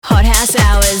House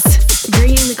Hours,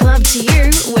 bringing the club to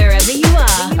you wherever you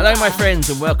are. Hello my friends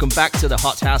and welcome back to the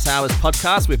Hot House Hours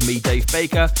podcast with me, Dave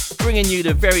Baker, bringing you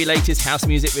the very latest house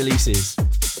music releases.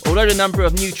 Although the number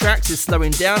of new tracks is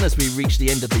slowing down as we reach the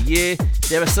end of the year,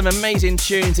 there are some amazing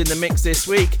tunes in the mix this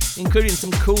week, including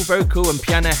some cool vocal and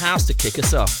piano house to kick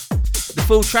us off. The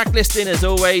full track listing, as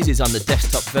always, is on the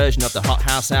desktop version of the Hot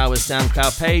House Hours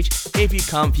SoundCloud page if you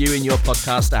can't view in your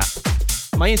podcast app.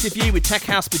 My interview with tech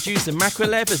house producer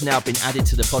Makrolev has now been added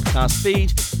to the podcast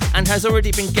feed and has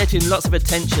already been getting lots of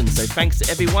attention, so thanks to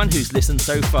everyone who's listened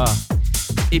so far.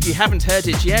 If you haven't heard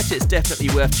it yet, it's definitely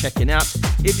worth checking out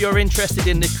if you're interested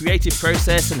in the creative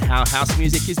process and how house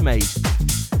music is made.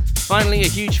 Finally, a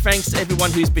huge thanks to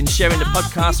everyone who's been sharing the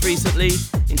podcast recently,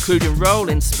 including Roll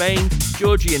in Spain,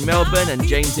 Georgie in Melbourne and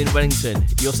James in Wellington.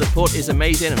 Your support is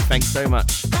amazing and thanks so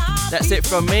much. That's it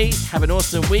from me. Have an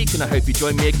awesome week and I hope you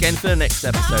join me again for the next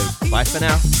episode. Bye for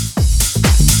now.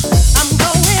 I'm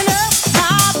going up,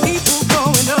 my people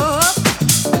going up.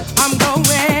 I'm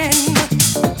going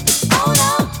on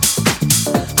up.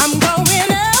 I'm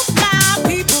going up, my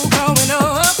people going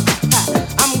up.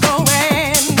 I'm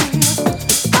going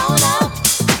on up.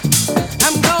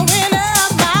 I'm going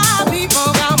up, my people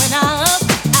going up.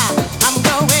 I'm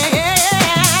going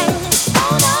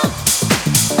on up.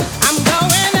 I'm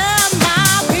going up,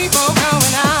 my people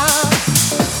going up.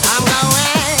 I'm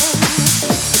going.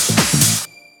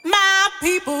 My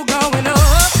people going up.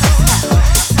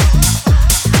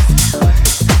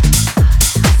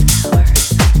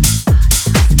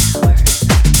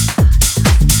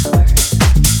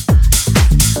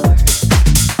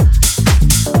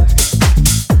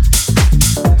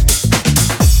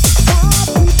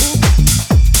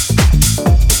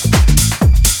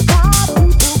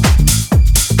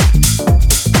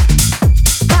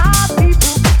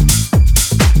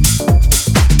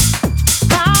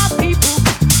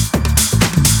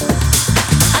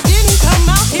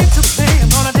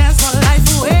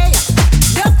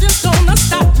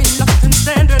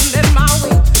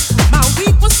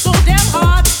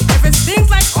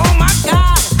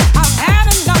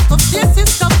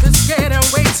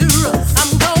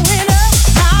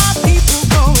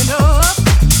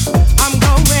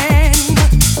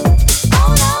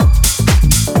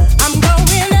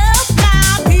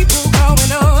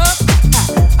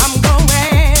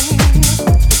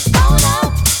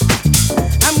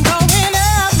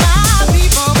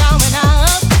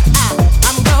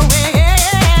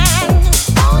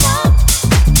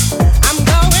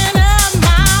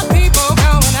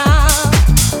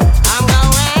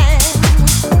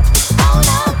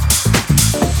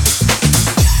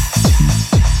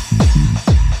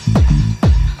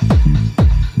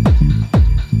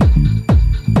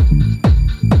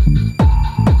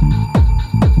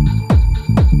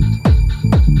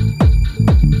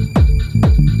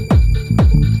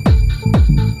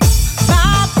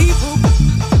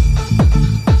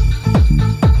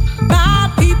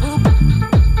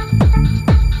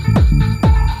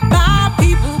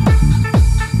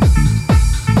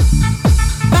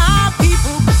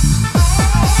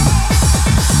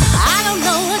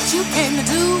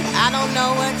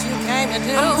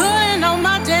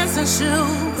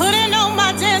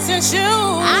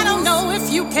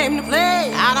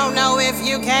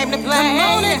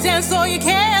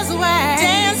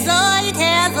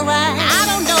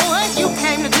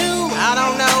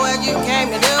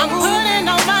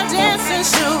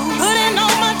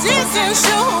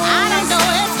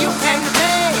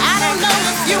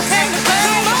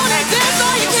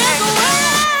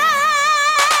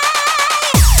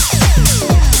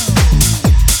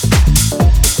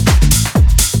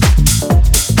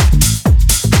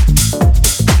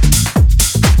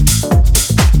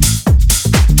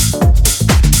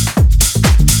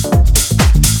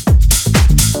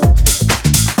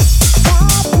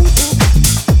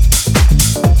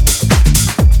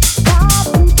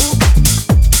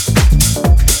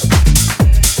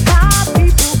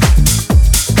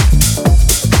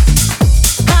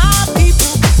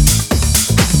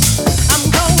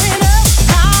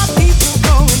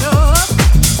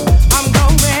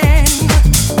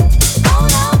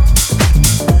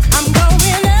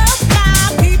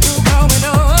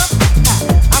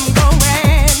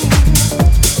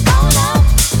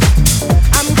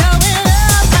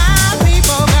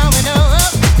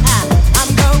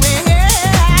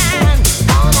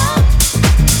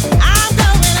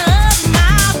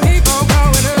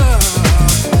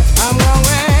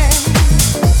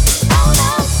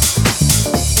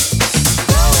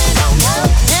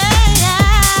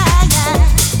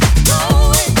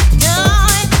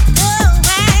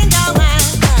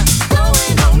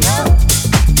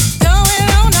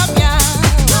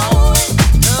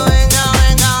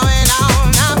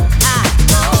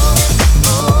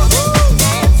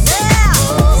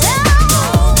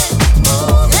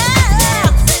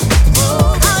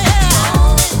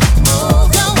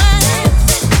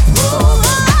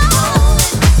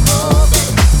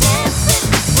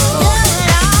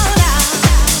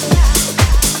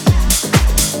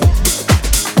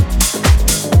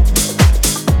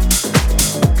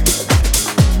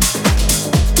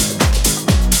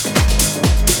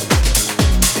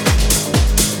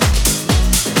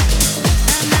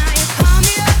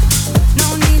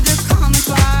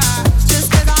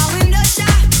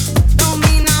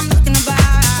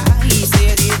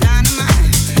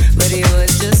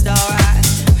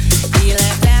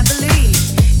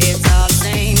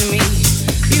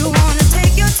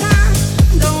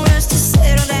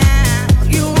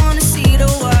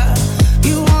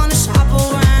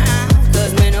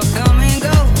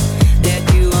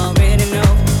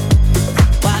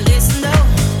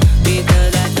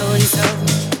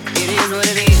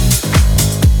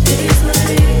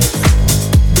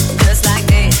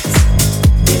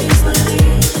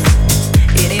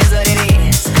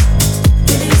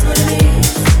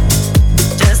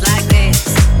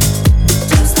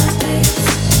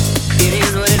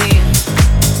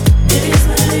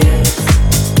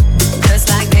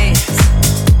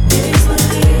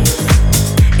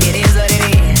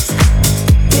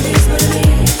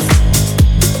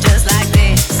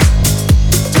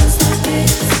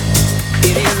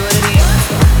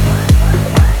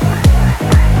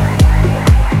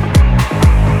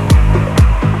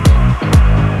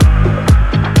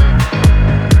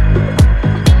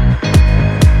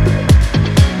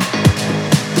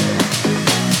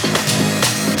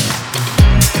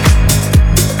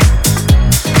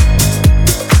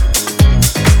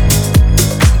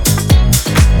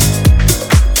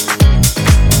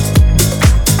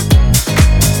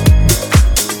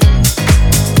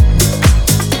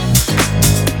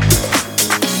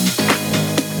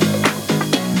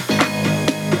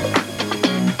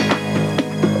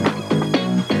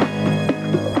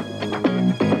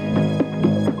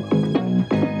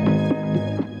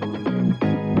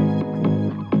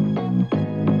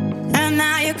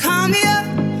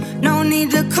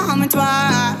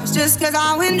 twice. Just cause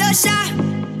I window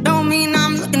shot don't mean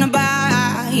I'm looking to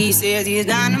buy. He says he's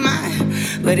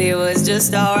dynamite, but it was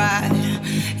just alright.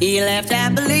 He left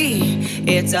happily,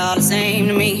 it's all the same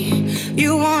to me.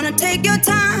 You wanna take your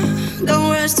time,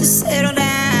 don't rush to settle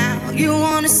down. You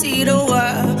wanna see the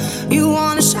world, you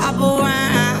wanna shop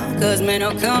around. Cause men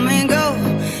will come and go,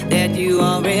 that you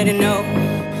already know.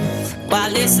 Why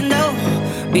listen though,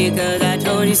 because I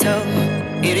told you so.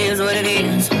 It is what it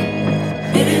is.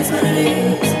 It is what it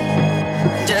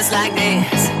is. Just like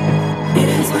this. It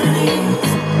is what it is.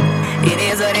 It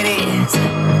is what it is.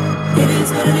 It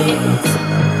is what it is.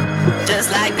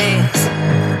 Just like this.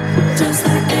 Just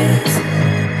like this.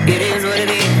 It is what it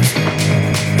is.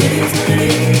 It is what it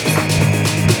is.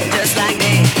 Just like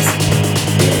this.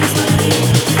 It is what it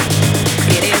is.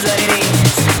 It is what it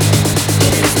is.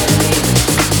 It is what it is.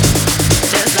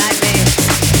 Just like this.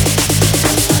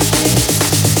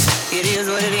 It is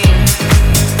what it is.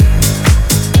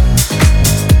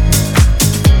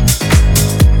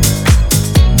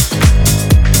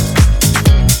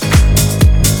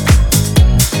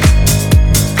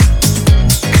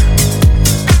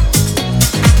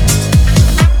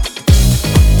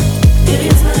 It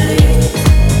is what it is.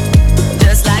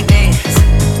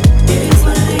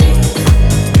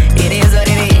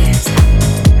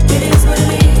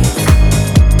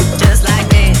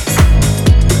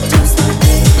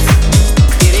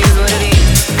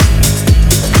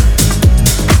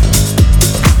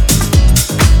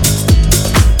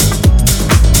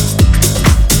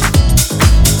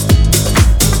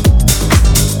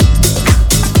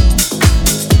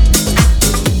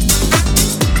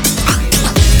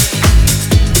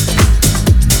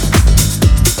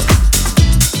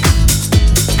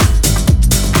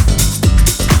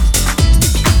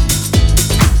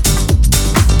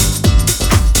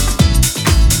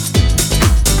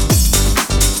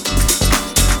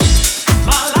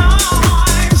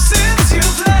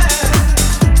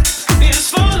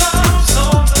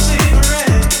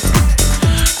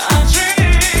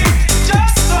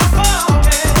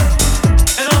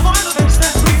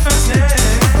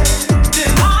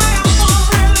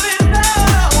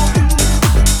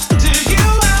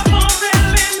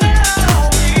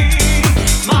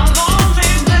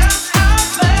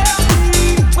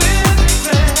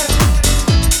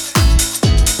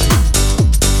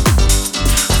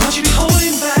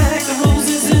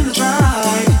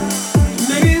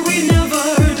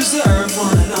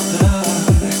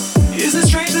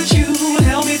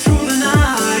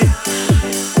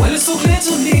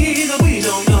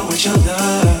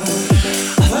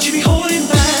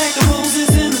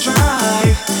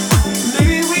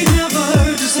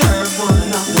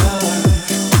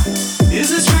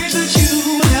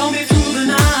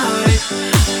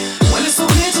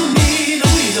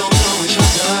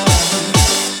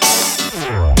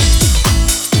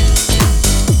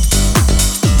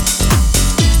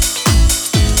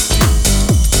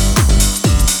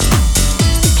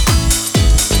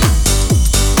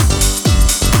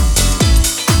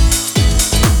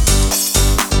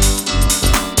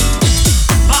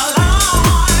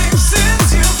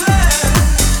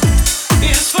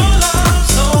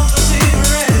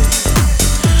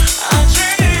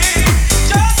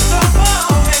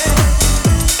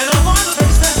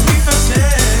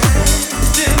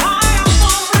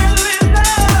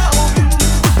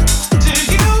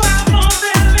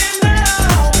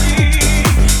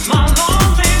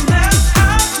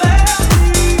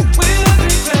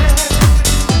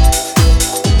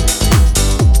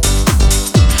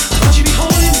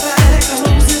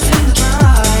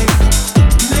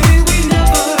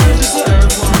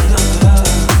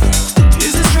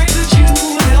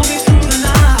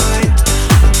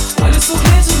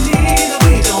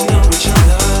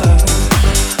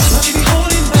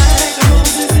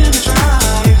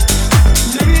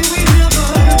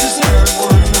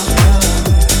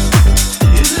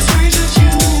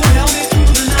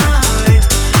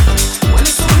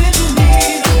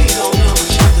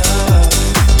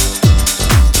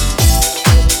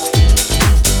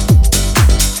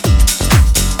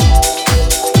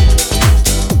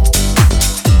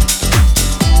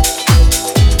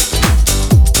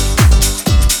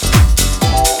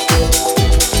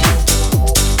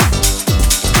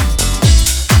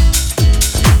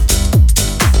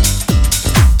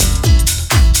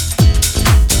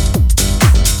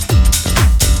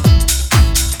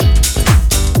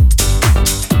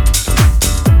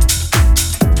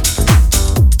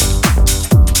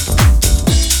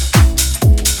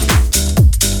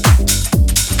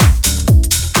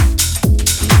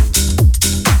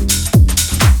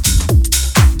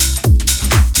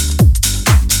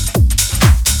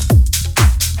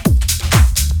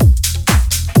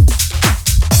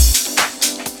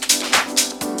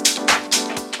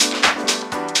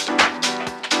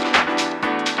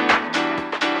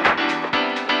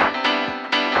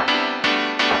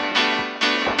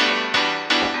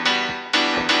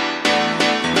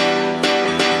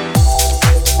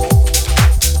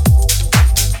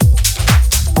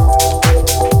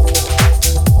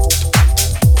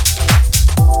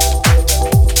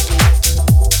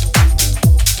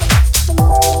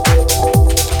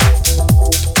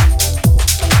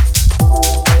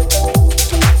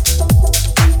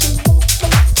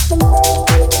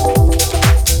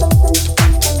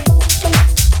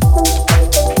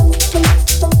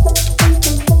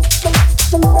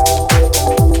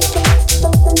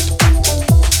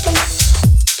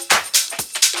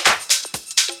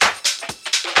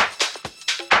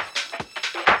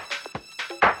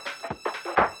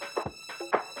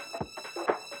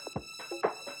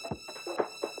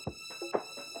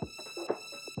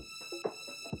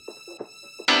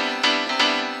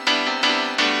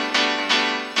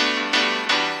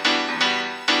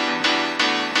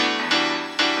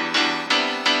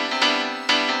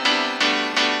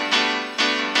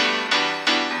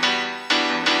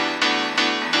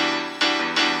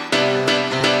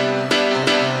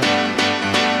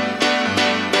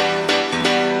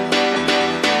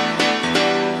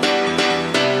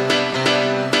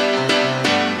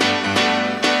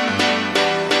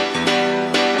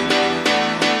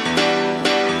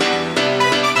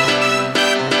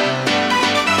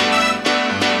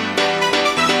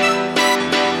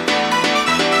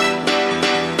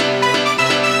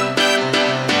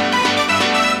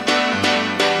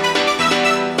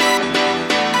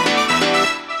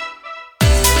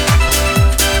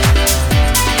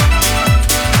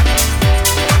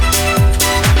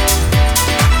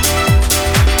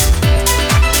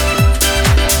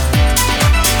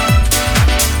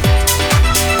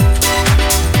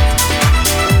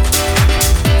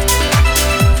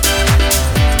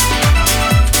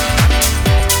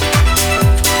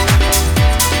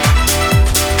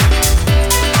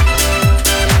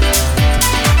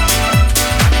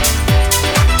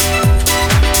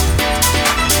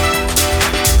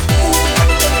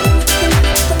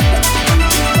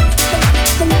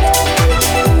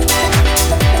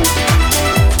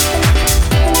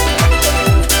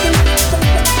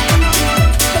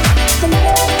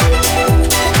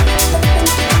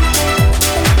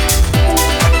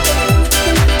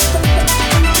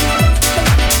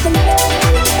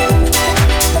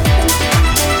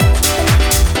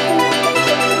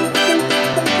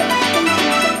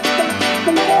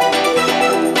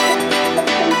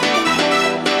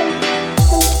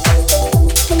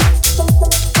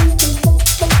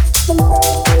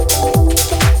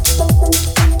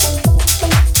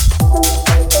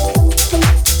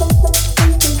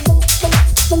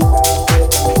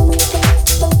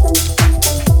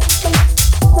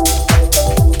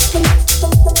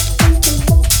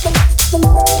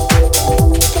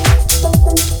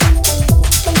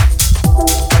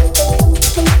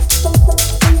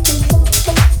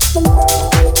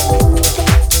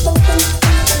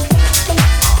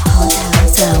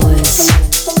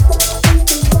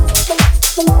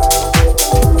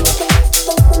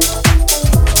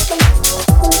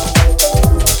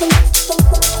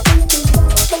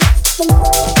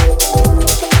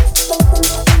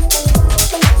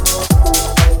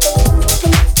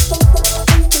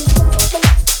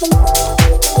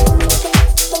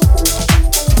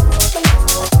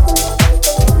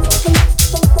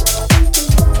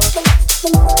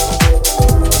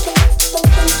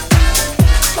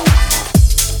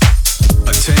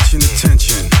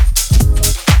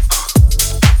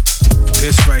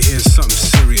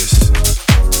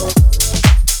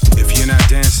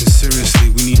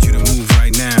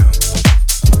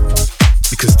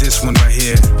 right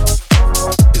here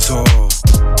is all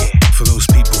for those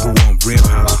people who want real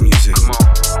house music.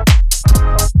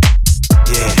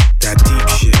 Yeah, that deep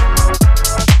shit.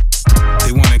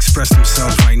 They want to express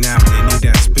themselves right now, but they need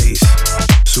that space.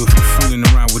 So if you're fooling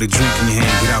around with a drink in your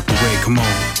hand, get out the way, come on.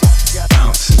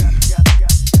 Bouncing,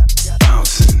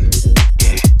 bouncing,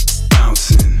 yeah,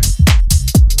 bouncing,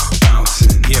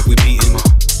 bouncing, yeah, we beating,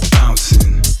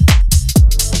 bouncing,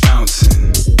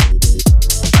 bouncing,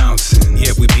 bouncing,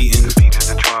 yeah, we beating the beat of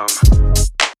the drum.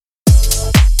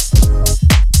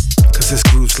 Cause it's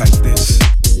grooves like this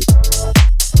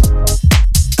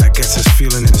that gets us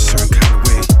feeling in a certain kind of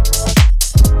way.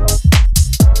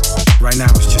 Right now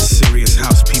it's just serious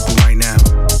house people right now.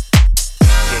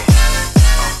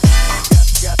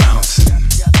 Bouncing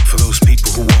for those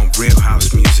people who want real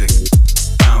house music.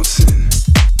 Bouncing,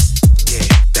 yeah,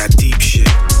 that deep shit.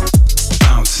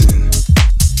 Bouncing,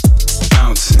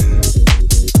 bouncing,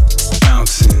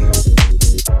 bouncing,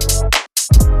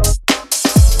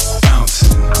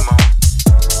 bouncing, come on,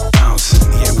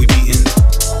 bouncing, yeah, we beating,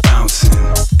 bouncing,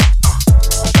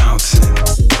 bouncing,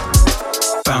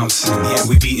 bouncing, yeah,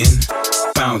 we beating,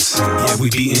 bouncing, yeah, we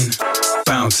beating,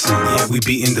 bouncing, yeah, we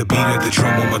beating the beat of the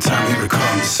drum one more time, here it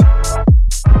comes.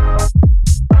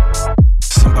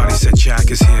 Somebody said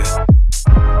Jack is here.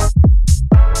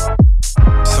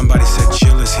 Somebody said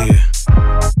Jill is here.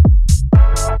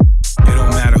 It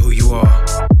don't matter who you are,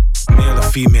 male or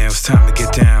female, it's time to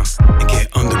get down and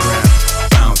get underground.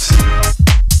 Bouncing,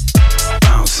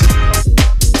 bouncing,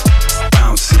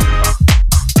 bouncing,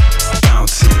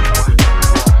 bouncing,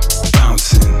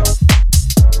 bouncing,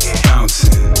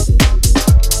 bouncing,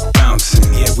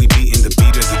 bouncing. Yeah, we beating the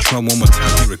beat of the drum one more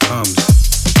time, here it comes.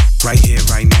 Right here,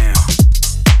 right now.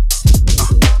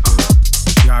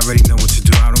 You already know what to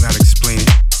do, I don't gotta explain it.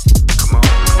 Come on,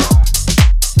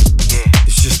 yeah,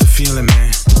 it's just a feeling,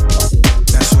 man.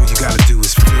 That's all you gotta do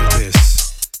is feel this.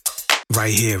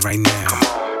 Right here, right now.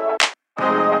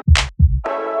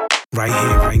 Right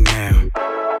here, right now.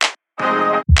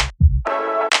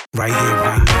 Right here,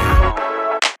 right now.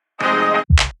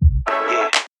 Yeah.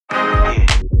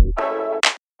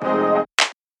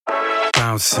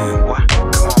 Bouncing. Come on.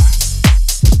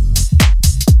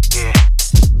 Yeah.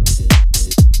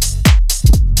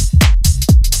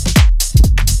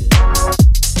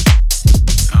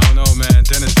 I don't know, man.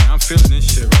 Dennis, man, I'm feeling this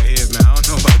shit right here, man. I don't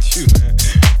know about you, man.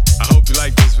 I hope you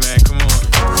like this, man. Come on.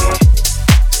 Yeah.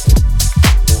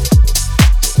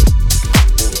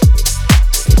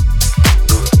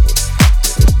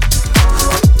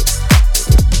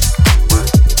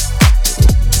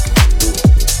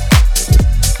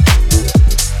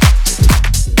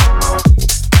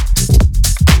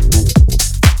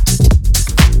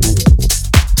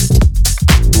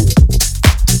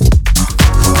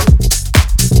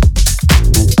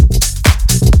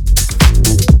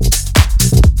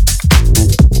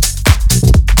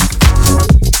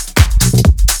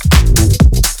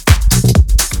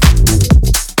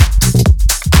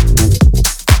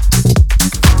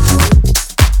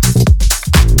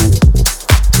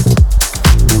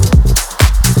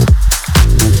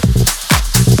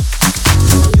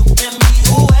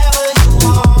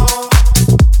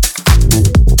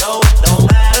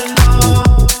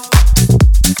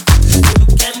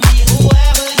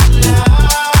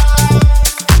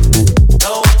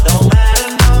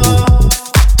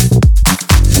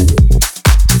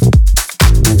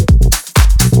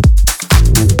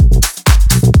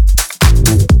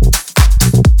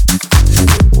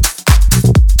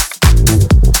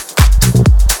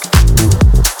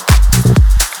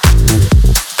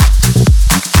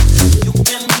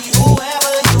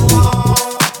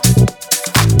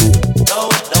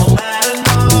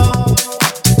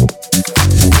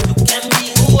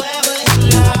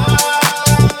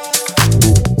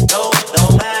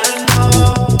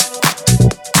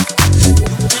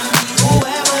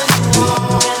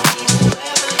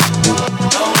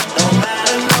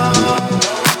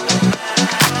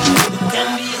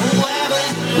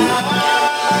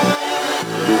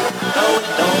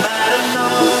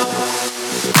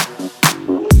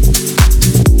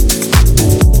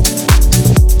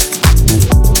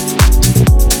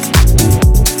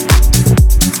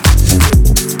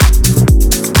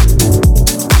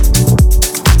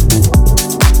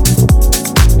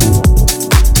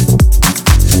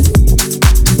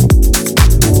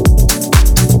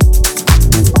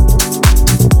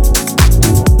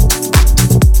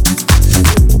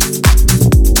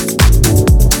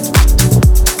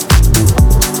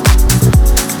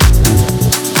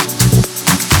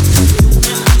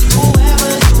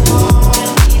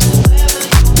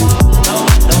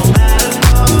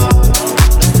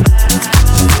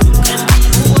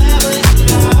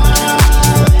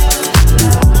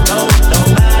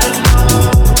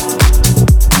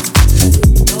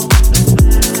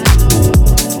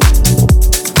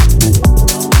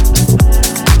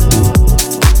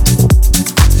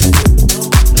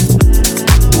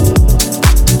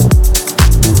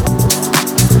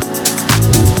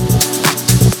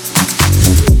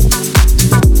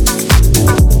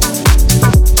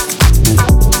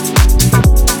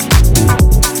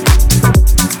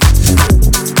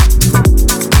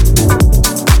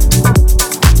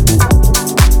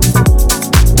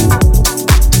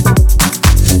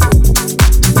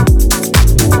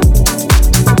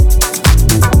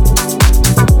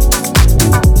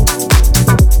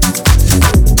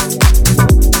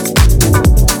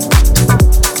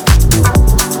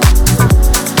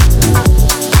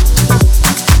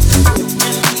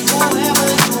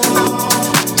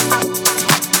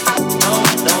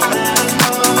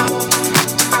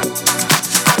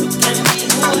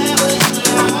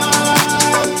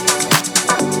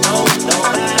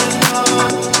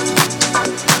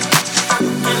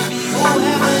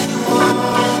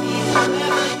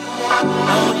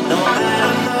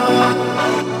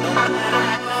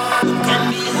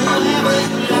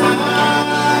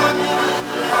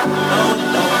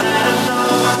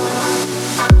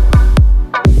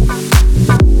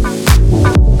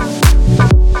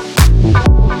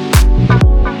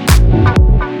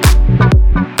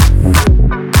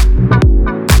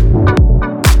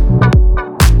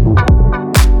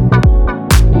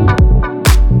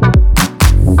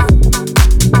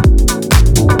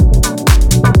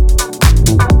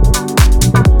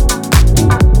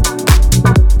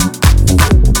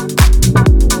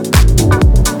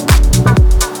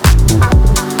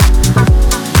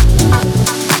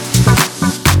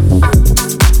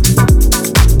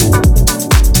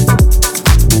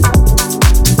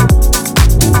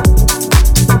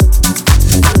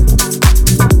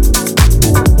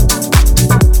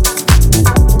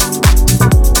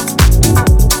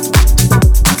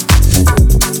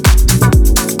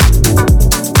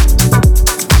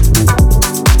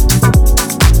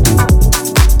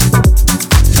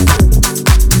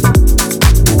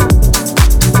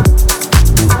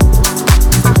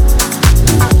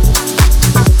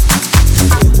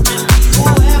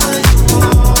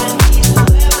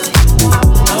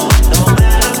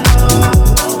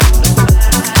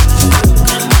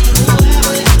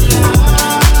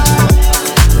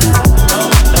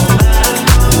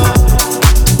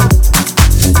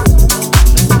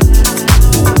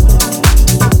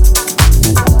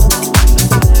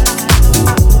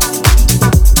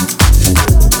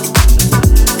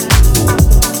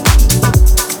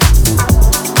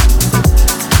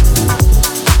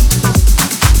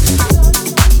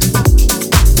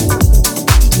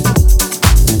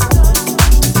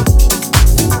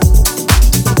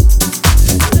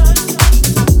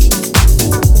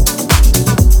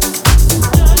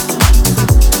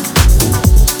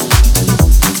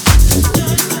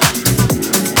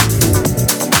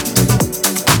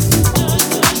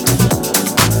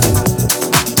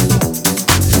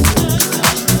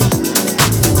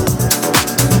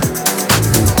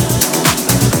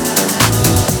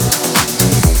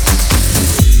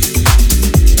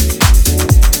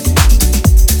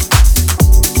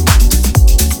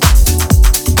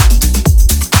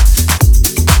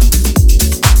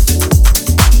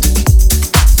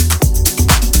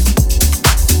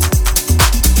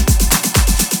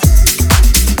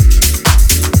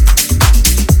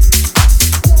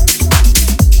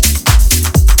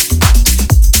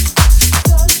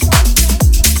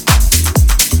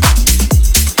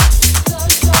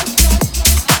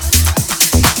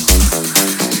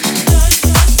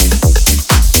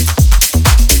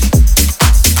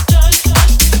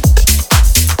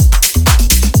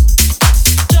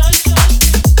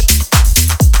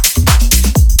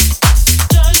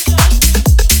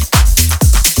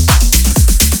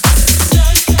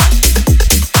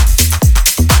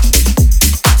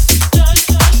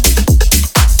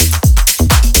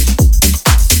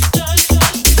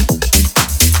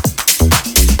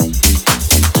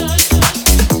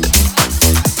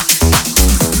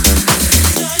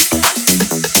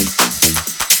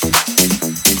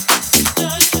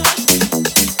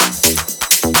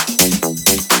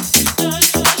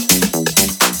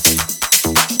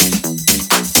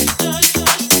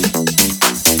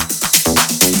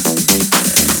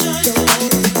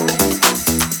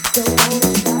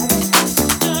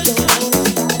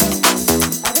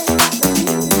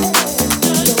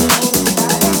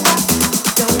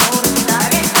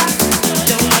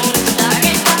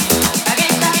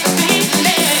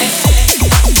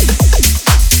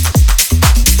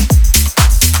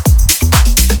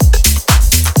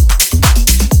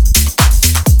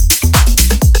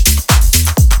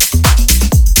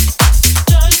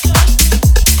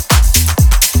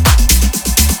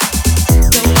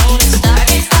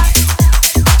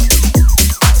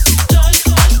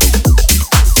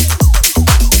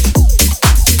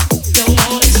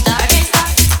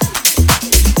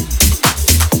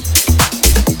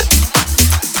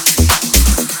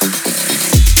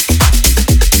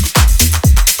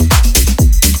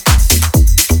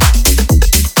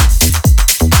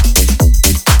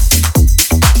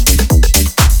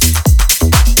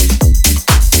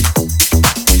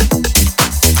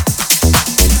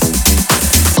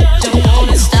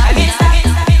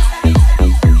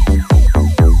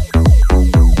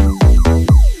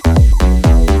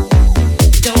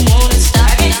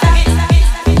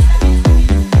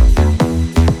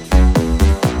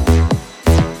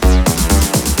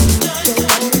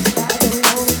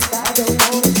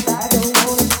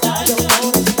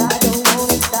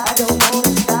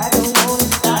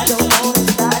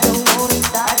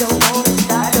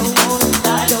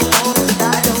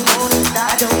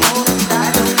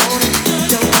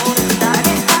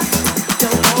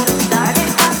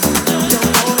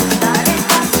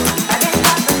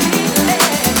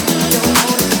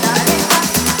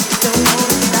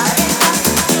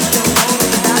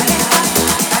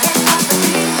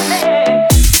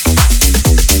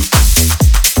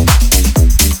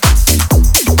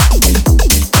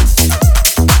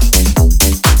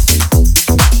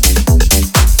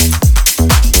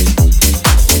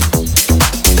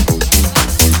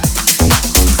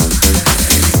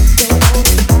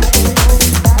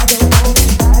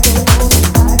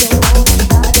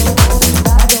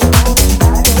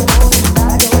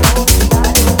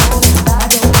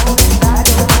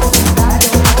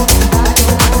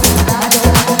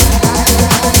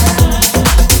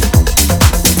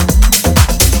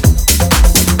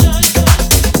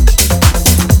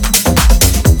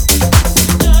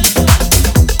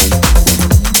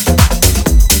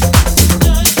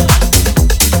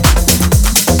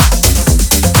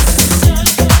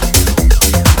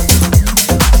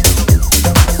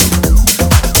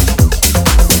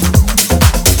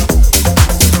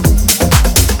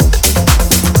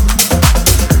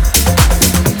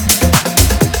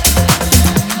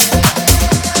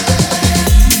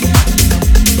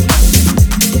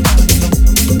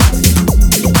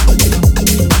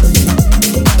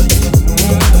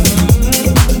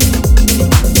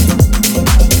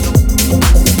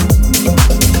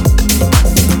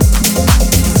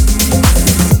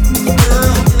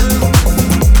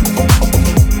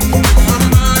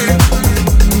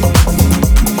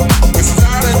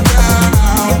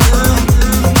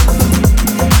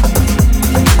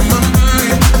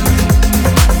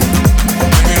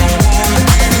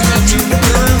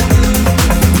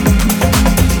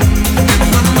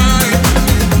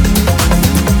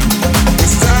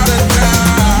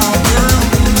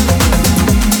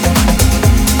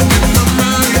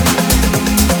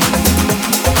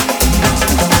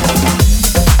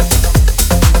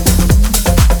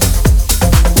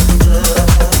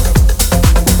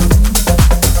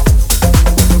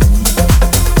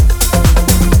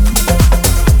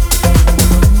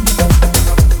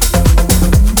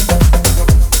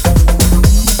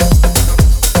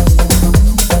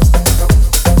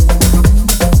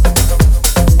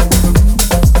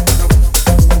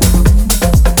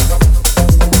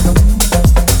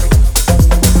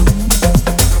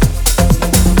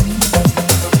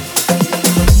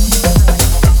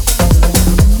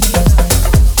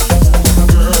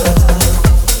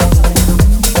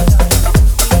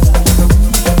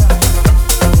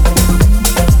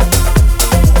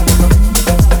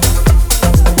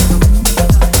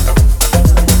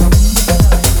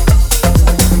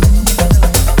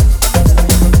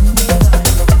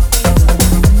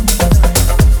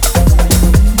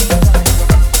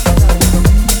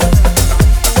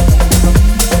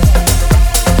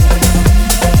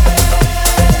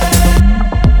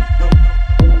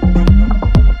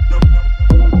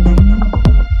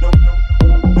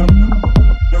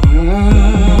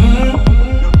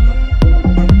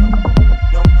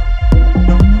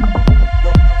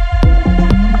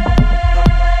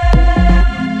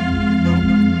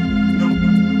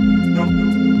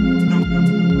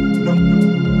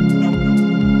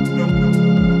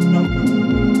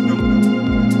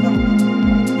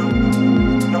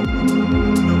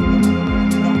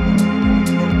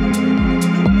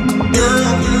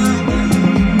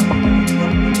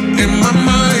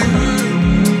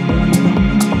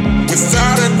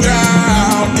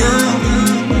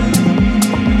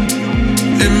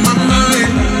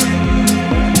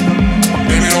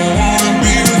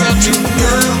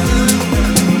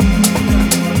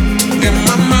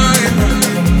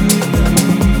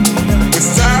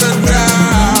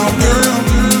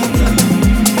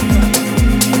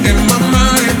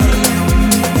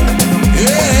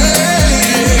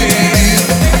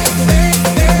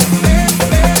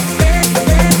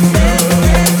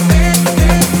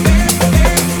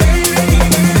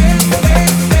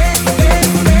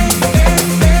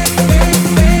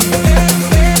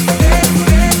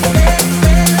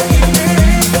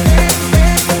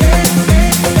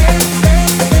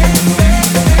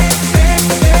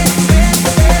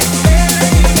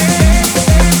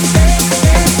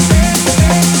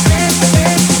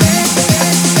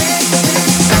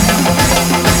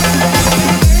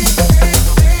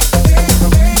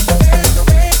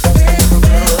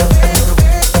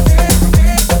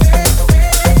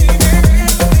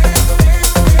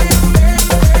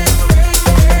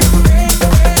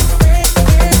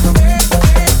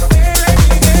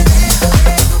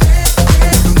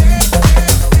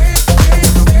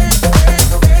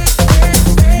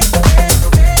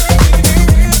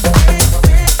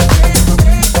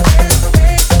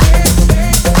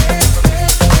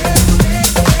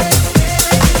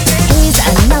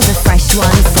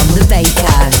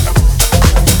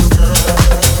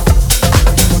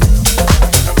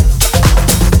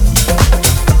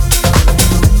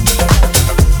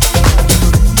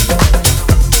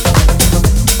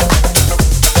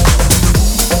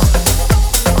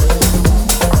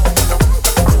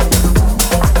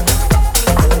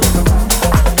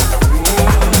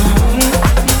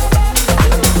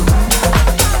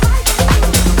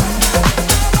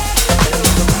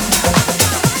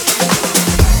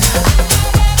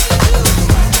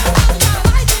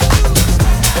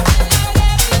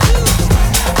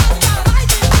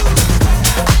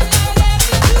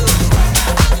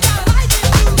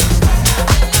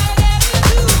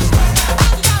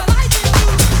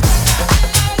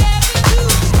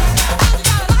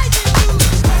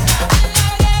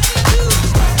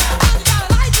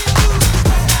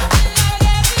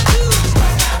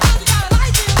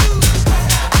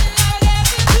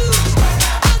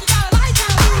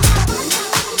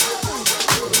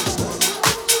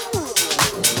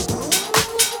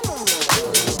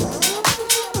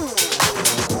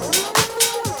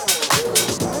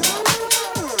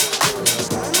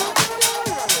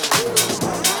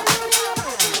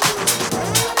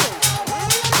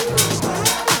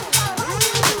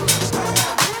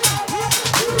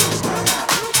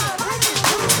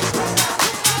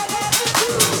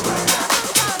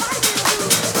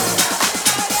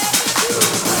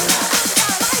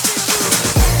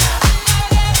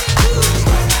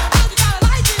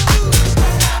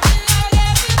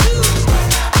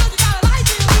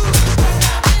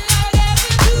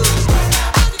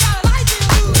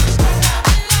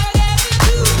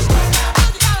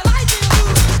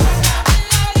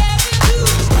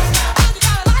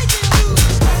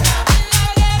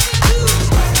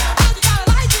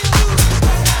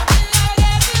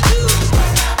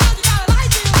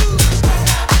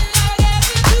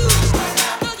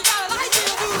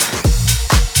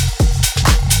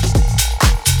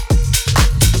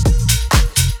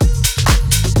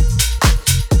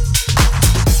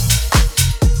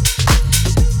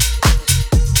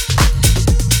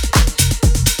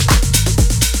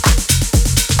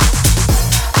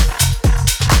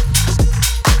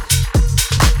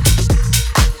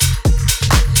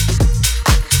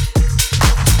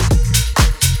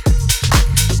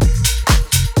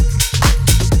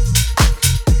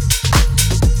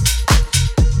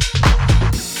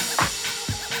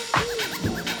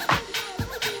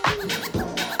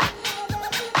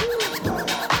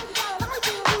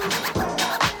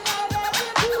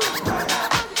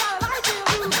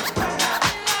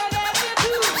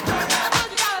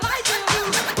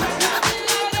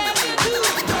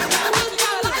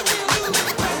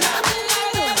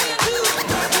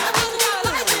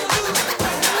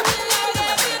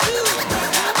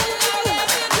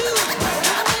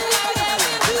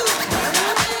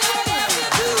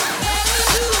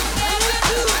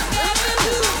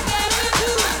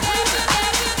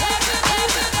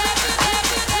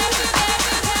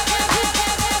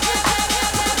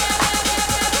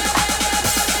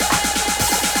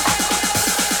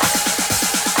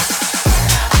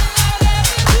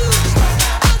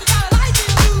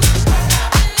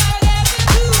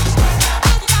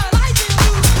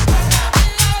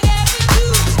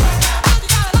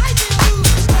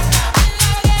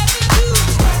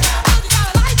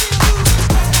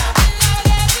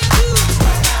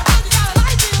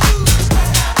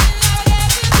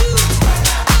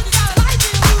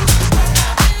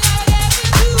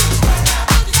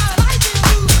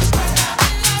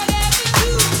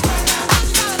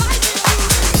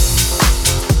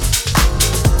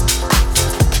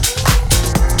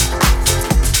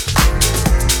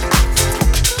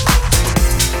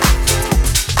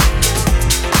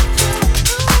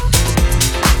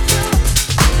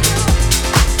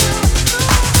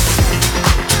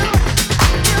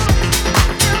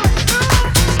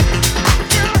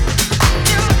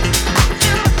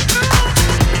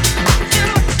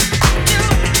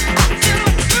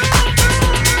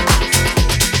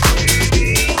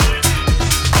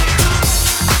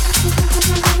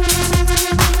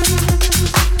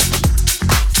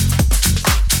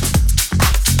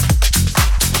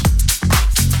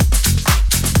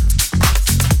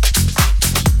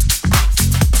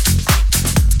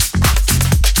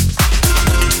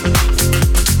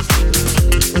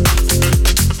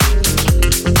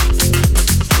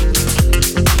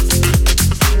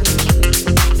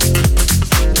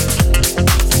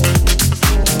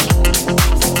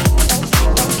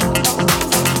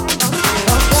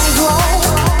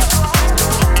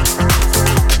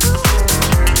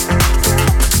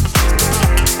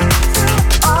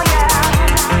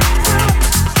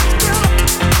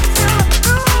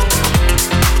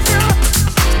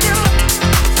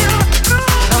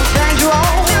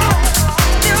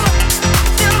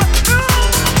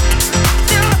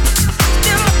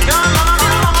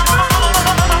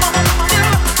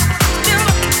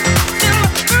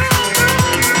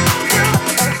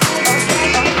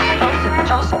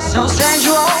 So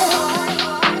sensual,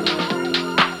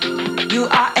 you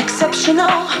are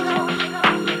exceptional.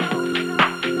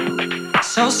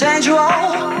 So sensual,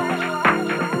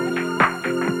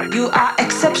 you are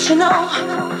exceptional.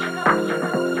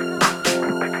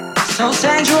 So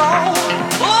sensual,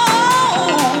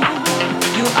 oh,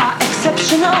 you are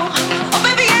exceptional. Oh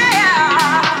baby,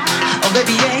 yeah, oh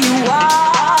baby, yeah, you are.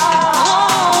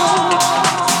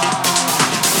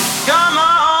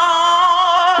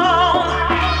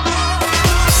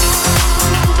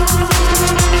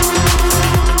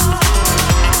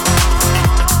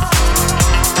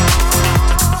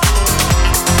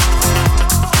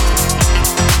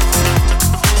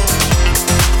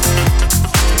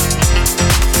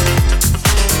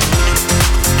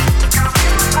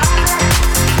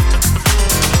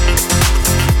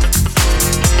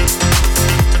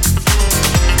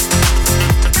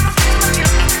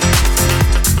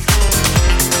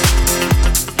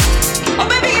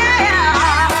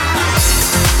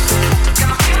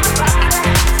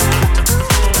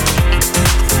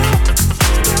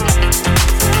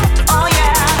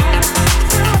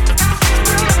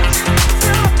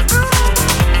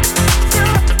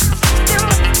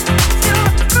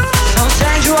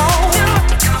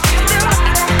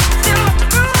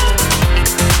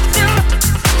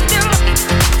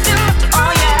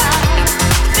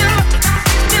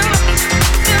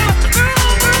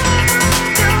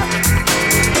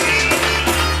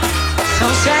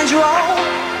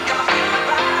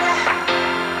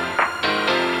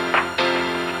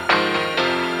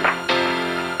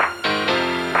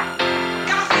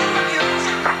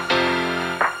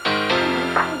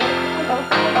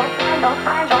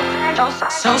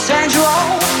 So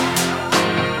sensual,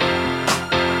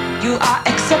 you are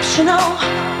exceptional.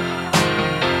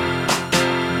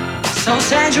 So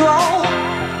sensual,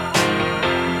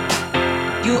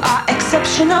 you are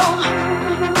exceptional.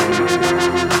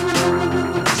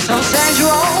 So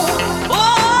sensual,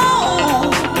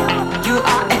 oh, you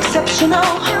are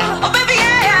exceptional. Oh baby,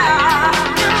 yeah,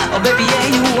 oh baby, yeah,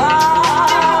 you are.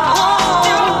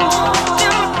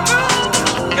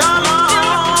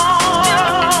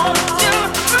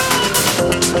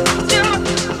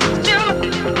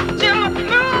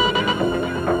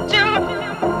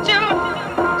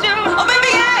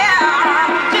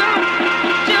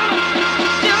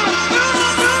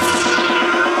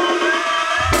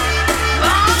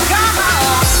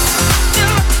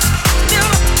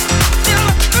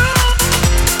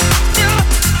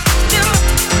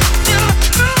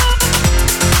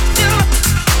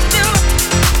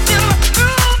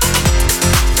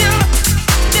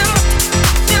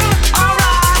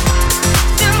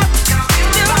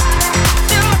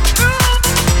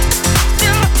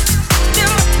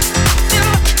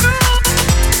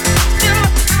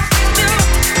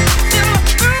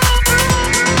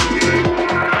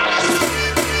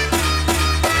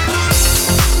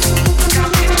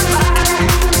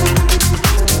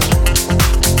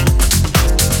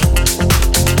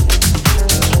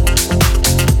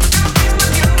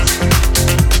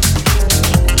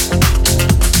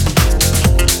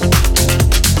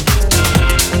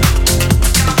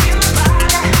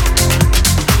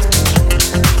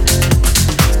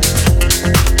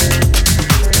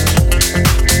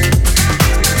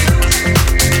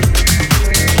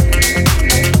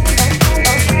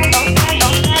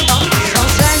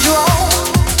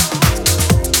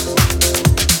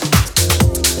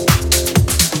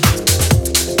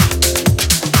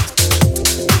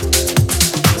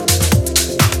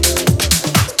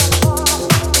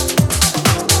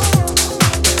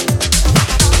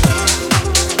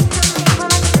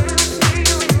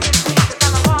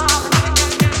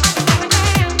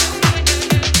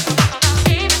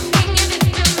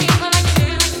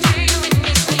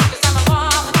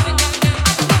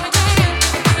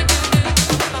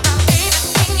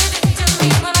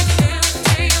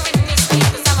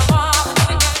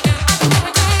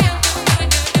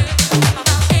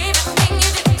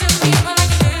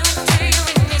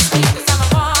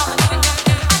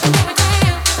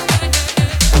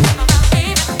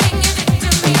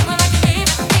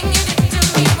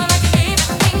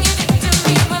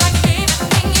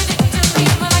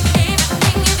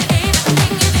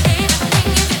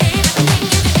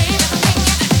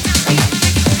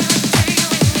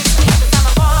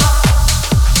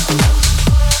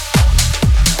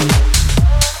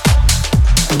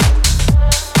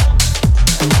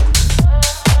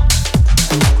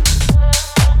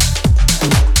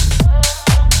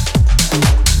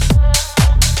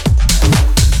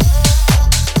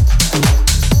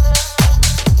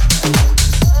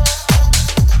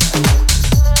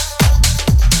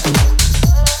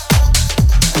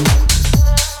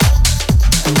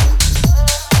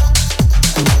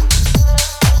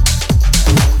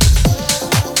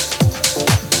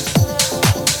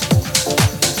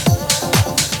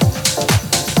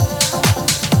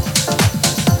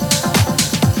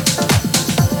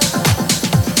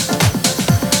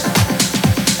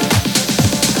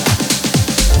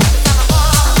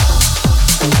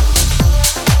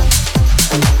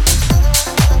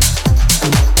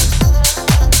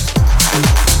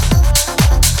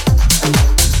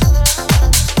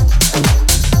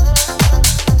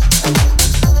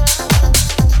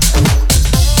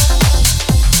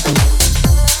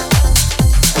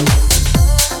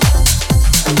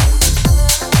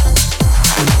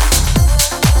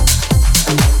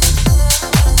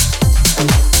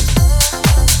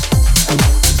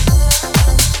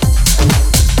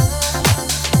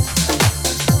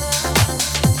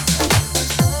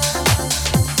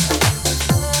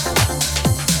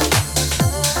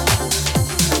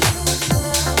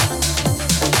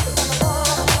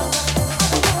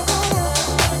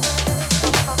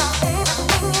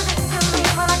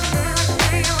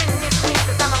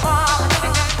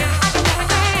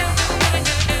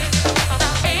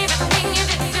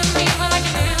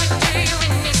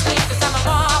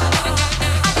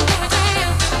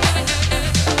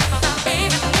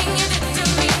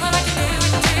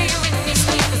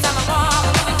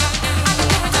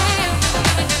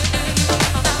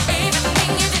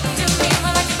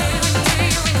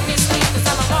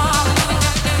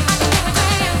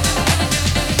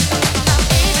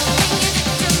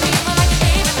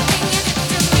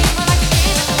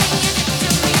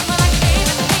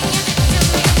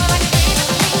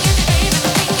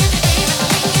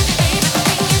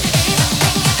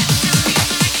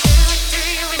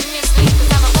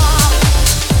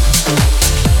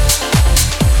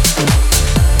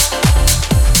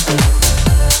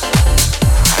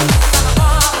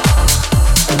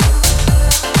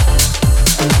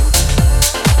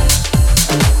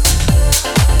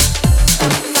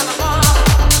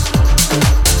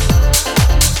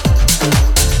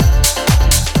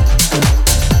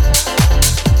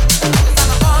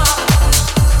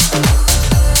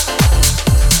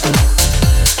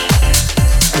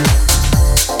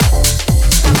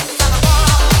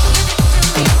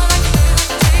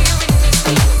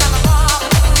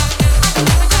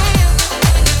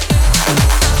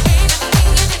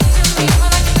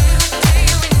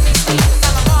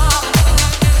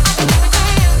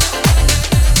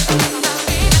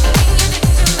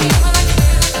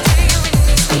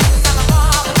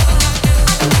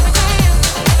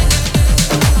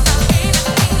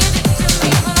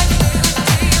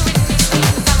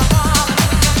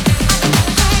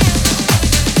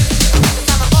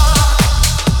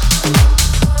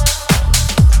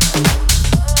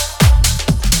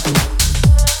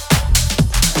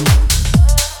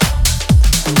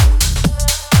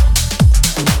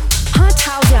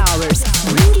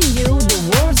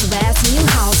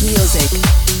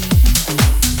 music.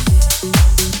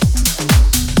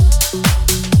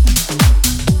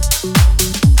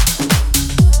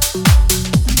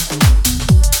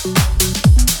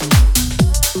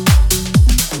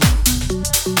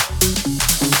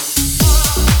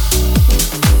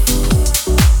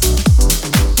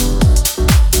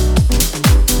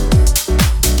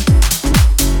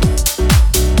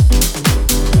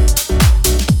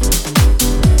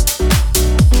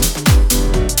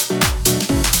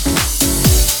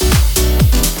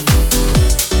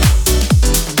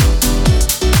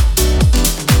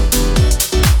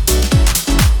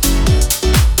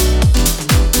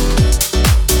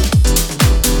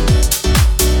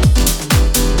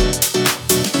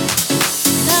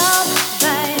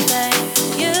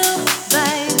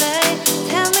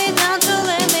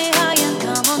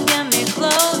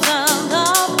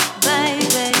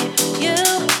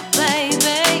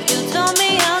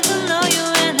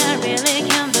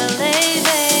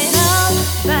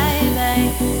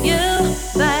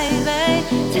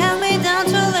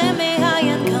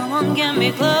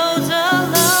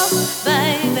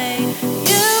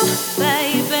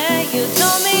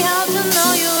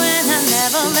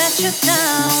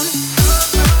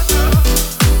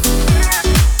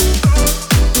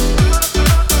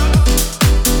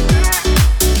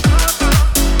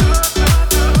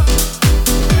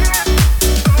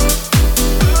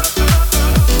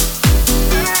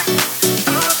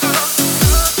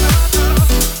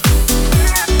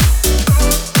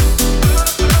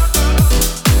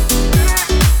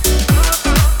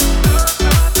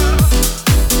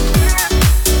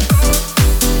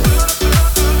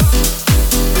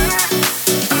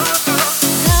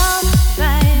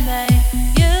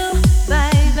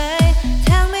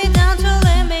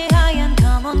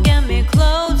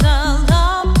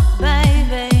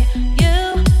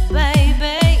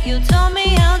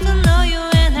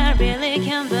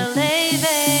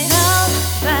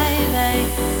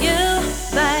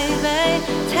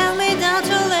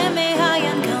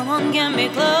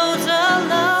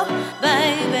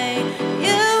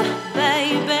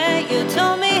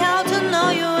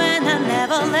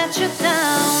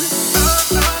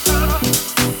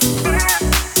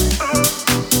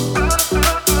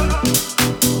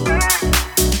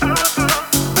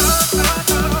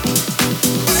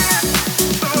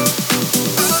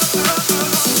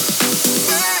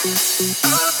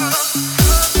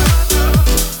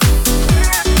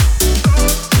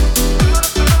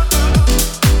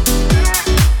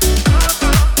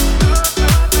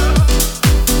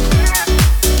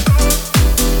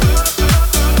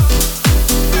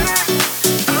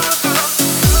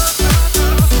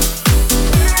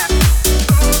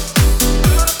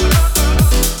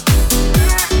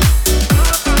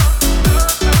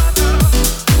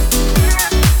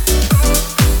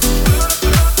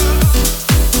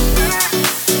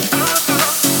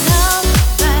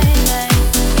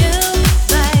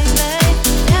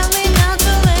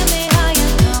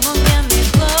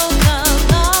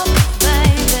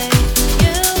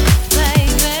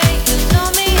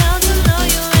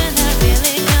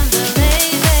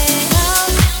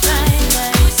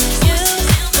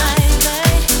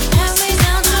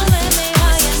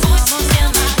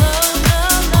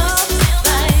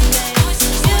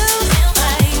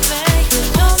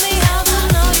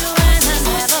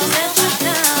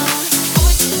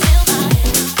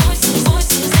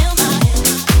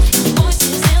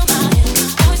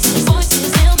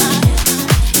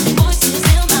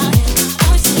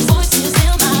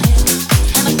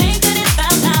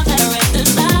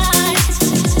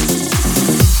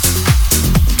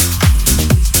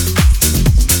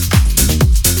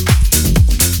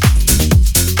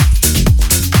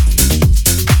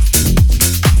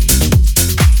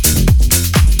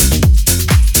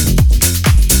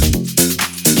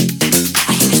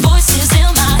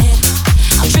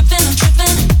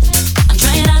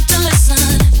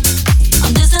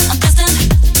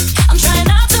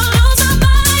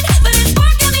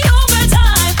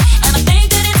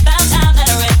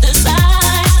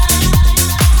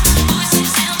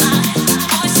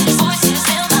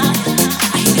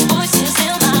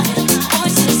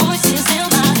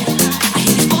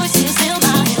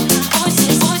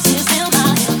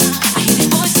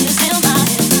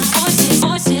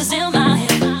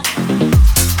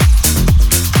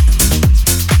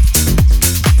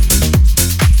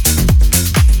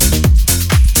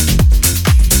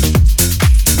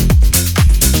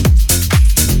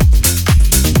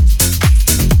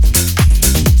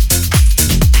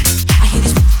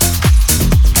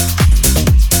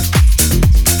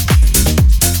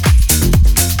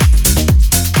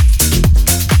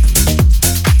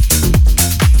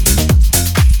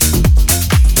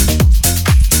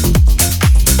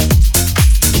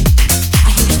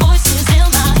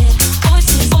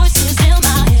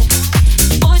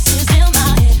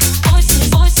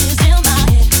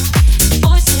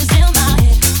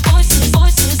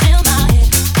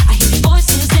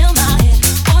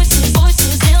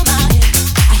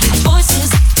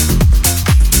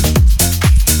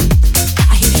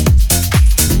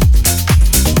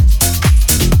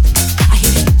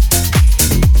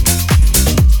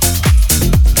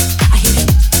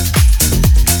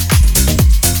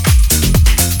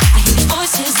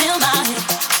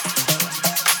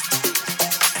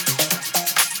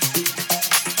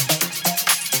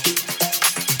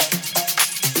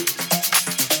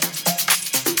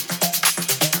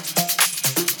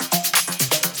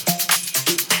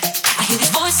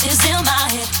 Voices in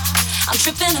my head. I'm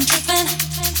tripping.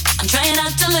 I'm trying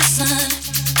not to listen.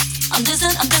 I'm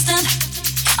distant.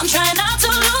 I'm trying not to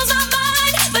lose my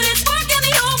mind, but it's working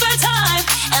the overtime.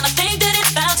 And I think that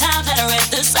it's about time that I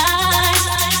read the signs.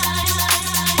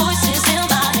 Voices in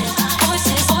my head.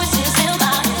 Voices in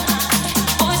my head.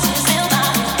 Voices in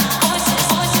my head.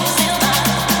 Voices in my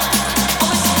head.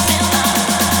 Voices in my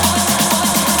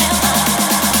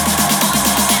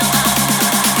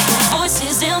head.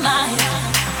 Voices in my head.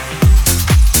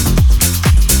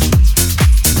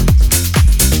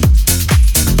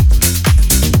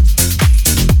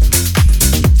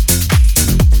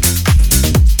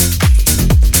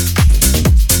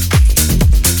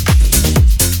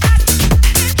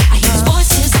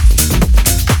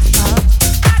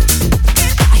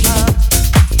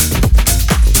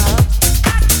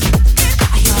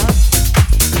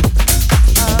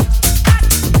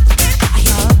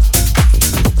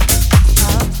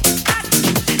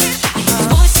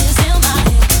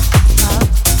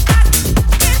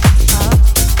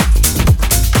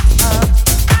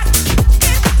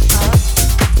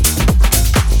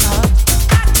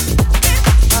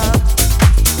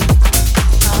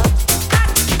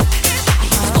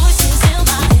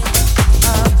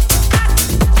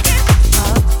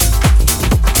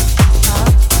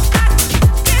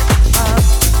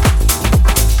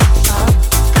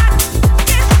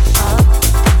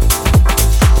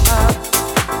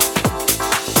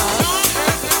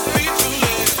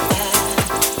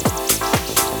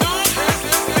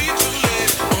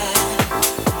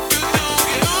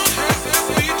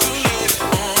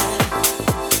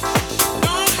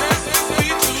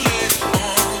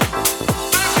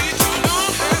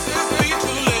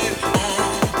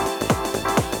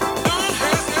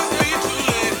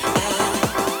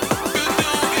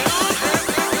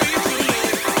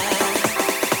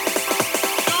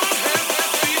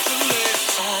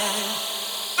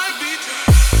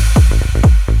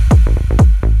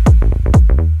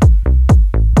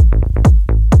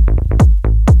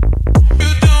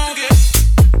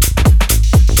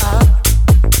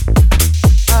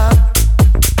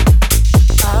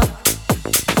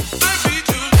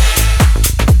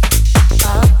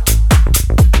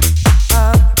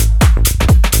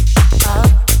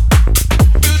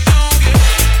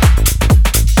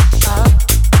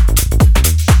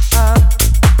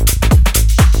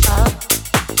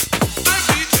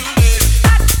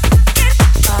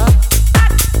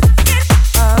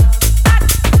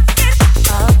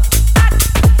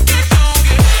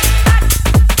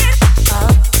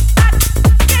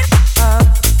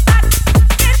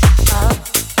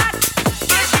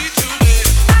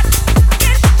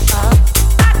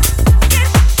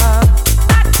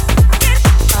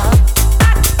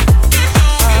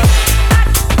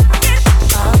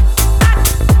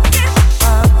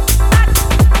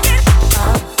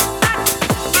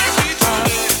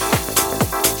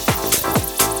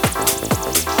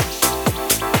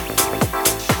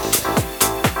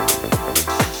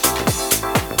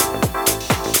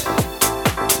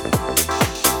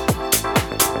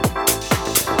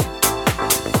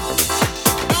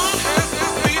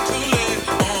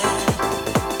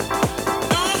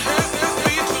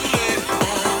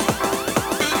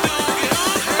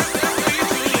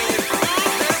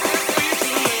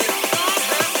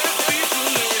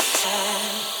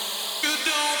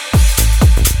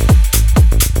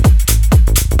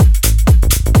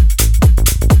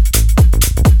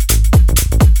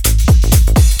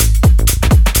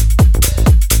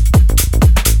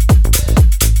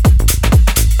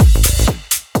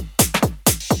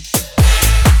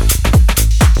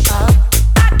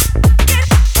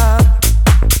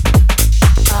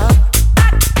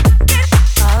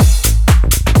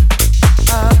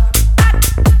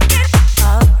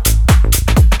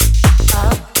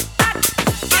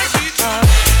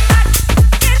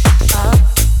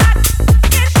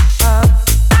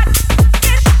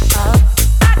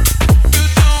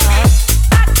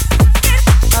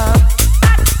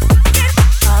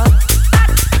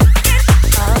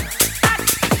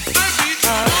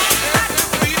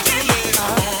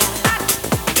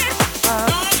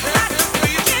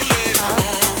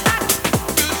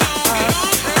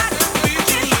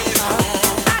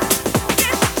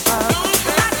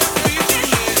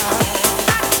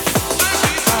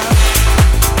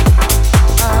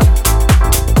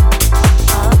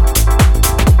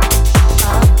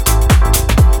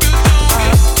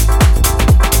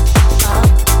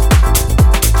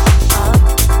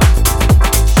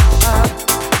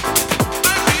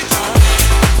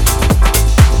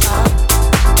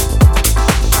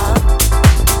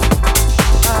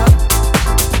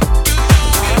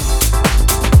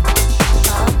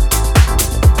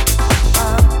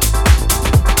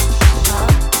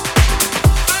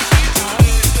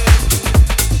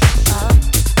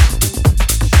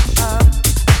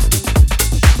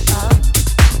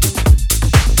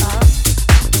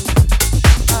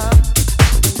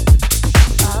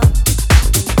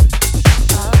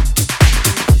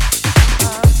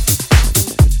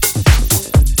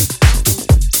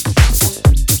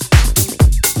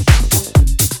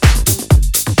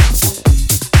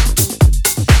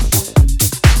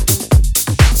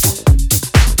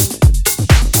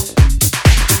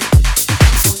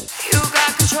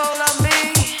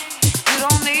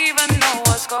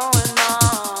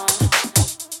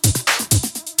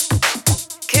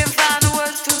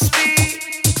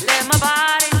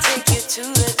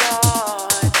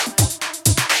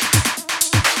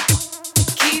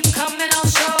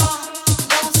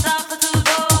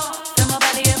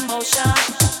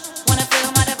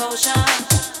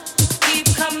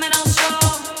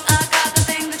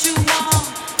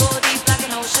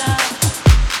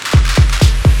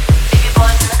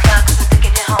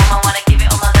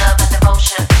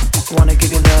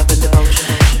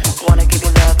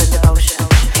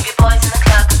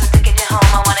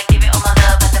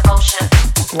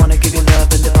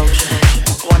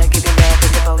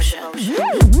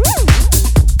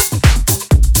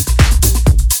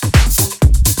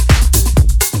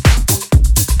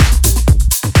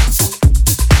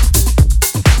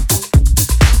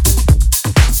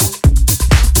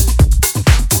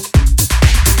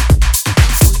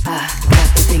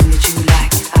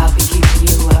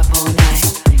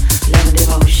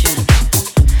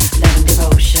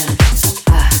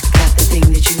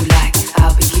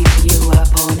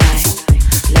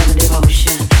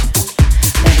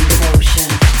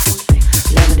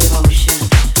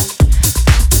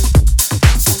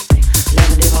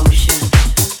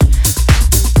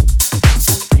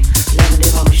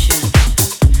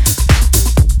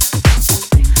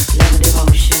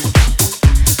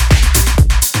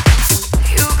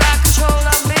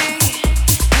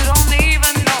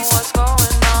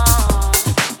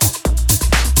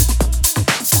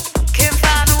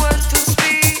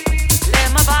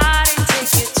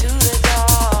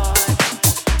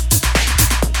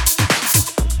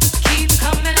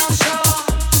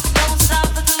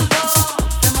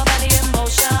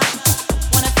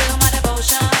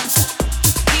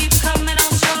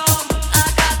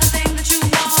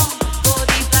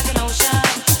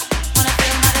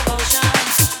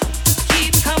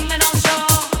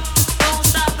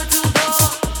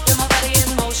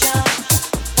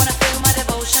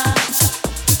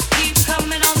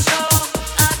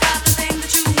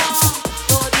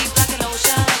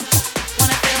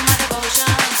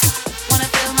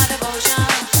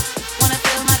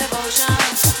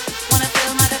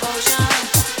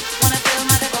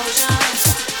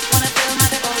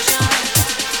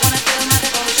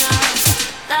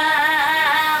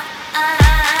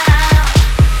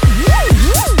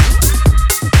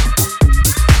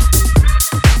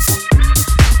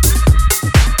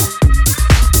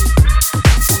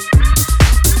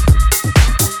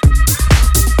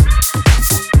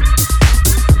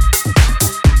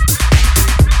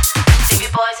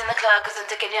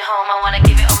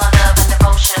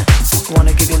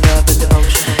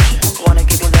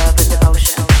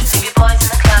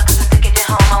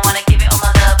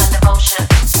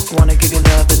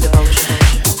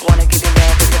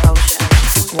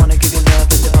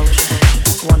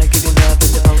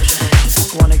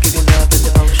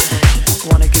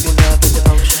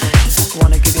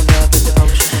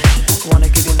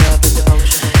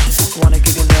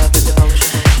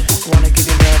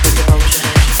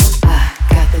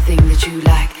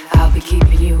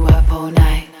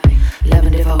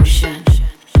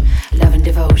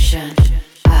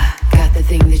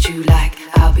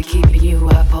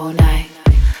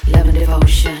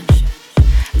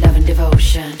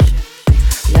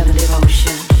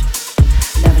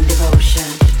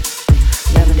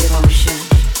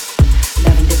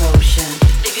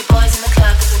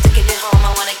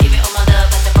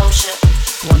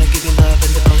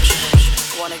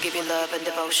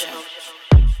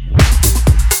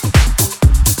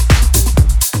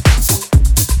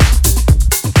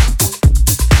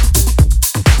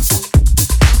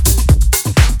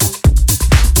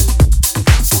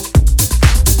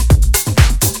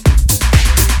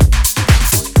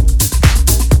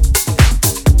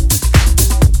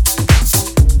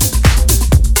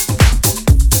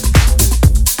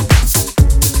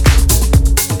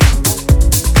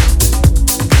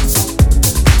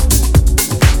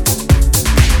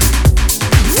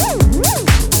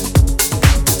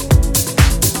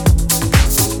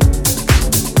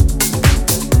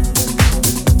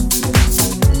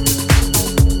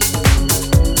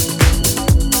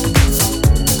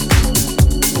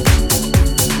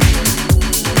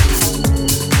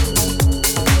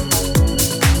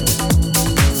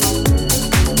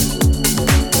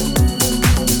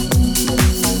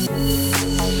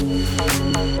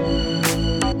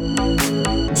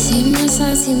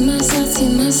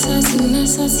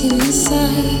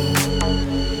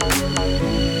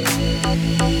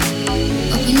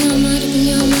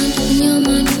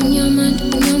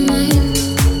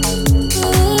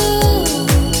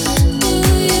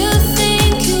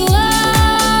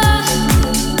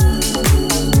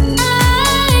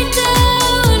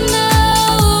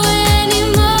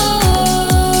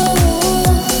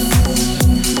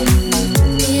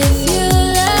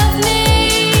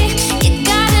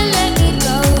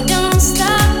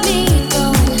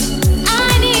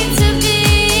 I need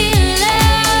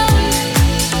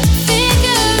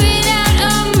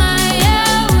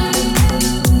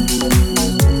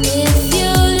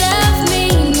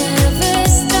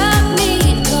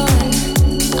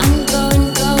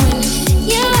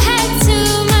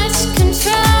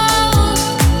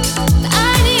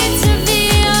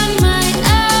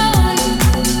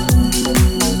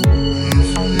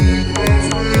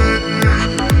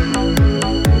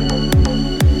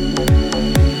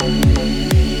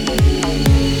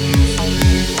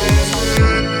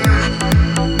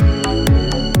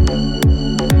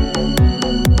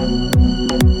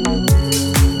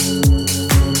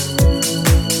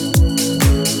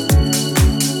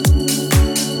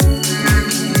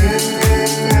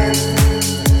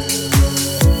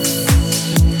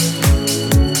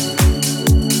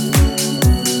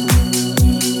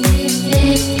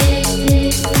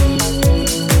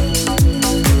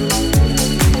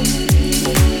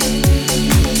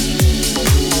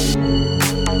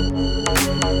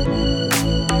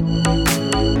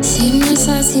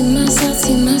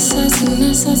See my side, see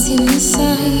my side, see my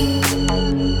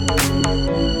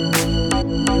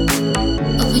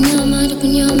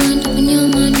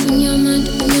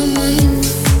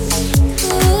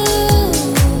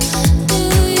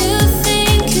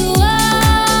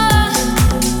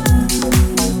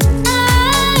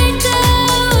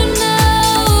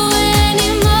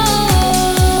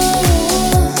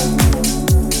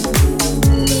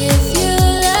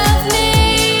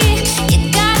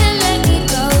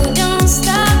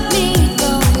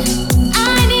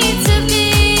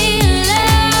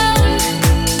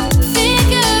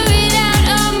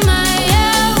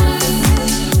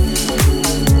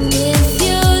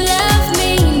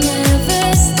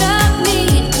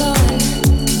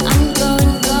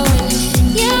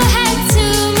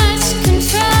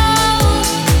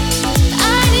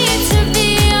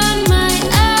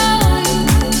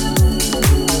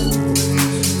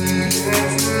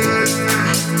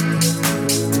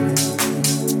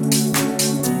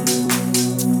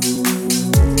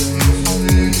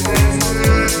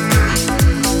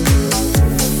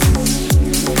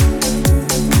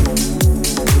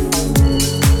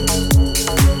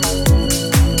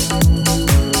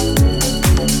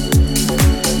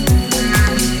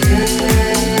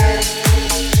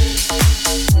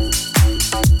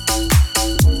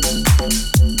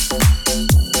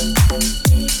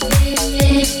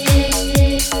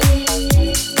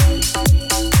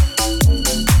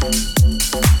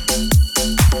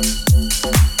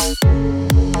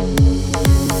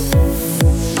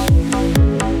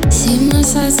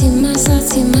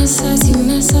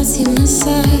side, see my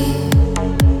side.